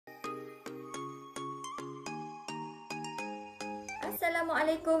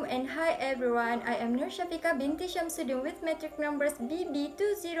Assalamualaikum and hi everyone. I am Syafikah Binti Shamsudin with metric numbers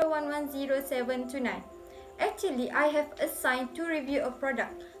BT12003 Actually, I have assigned to review a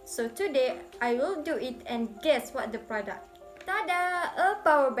product. So today, I will do it and guess what the product. Tada! A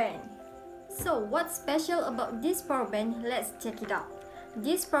power bank. So what's special about this power bank? Let's check it out.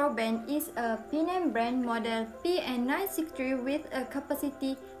 This power bank is a Pineng Brand Model PN-963 with a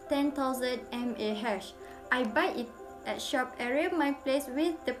capacity 10,000 mAh. I buy it at shop area my place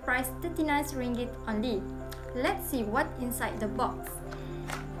with the price 39 ringgit only. Let's see what inside the box.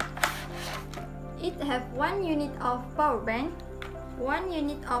 It have 1 unit of power bank, 1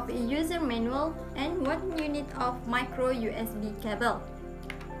 unit of a user manual, and 1 unit of micro USB cable.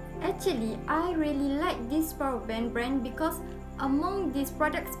 Actually, I really like this power bank brand because among this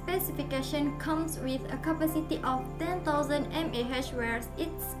product specification comes with a capacity of 10,000 mAh where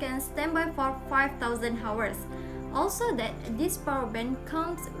it can standby for 5,000 hours. Also that this power bank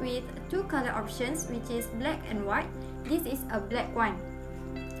comes with 2 color options, which is black and white. This is a black one.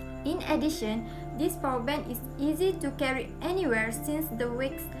 In addition, this power bank is easy to carry anywhere since the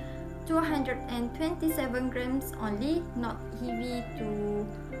weighs 227 grams only, not heavy to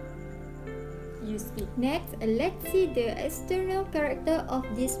use it. Next, let's see the external character of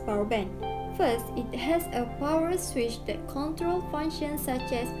this power bank. First, it has a power switch that controls functions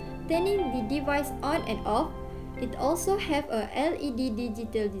such as turning the device on and off. It also have a LED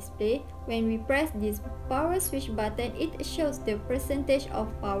digital display. When we press this power switch button, it shows the percentage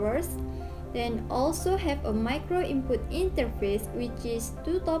of powers. Then also have a micro input interface, which is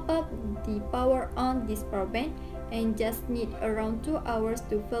to top up the power on this power bank and just need around 2 hours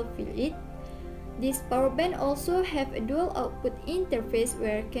to fulfill it. This power bank also have a dual output interface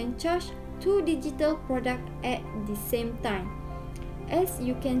where can charge 2 digital products at the same time. As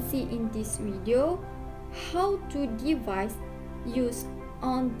you can see in this video, how to device used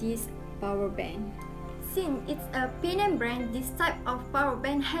on this power bank. Since it's a Pineng brand, this type of power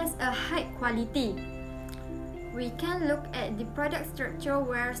bank has a high quality. We can look at the product structure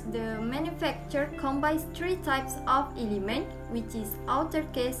where the manufacturer combines 3 types of element, which is outer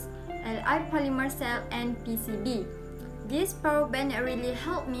case, Li polymer cell, and PCB. This power bank really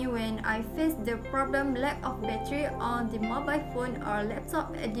helped me when I faced the problem lack of battery on the mobile phone or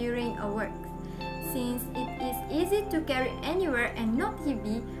laptop during a work. Since it is easy to carry anywhere and not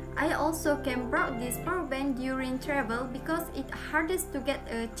heavy, I also can brought this power bank during travel because it's hardest to get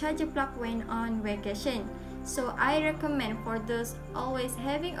a charger plug when on vacation. So I recommend for those always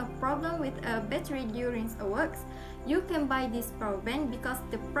having a problem with a battery during a works, you can buy this power bank because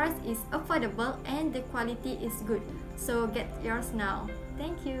the price is affordable and the quality is good. So get yours now.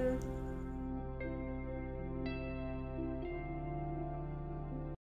 Thank you.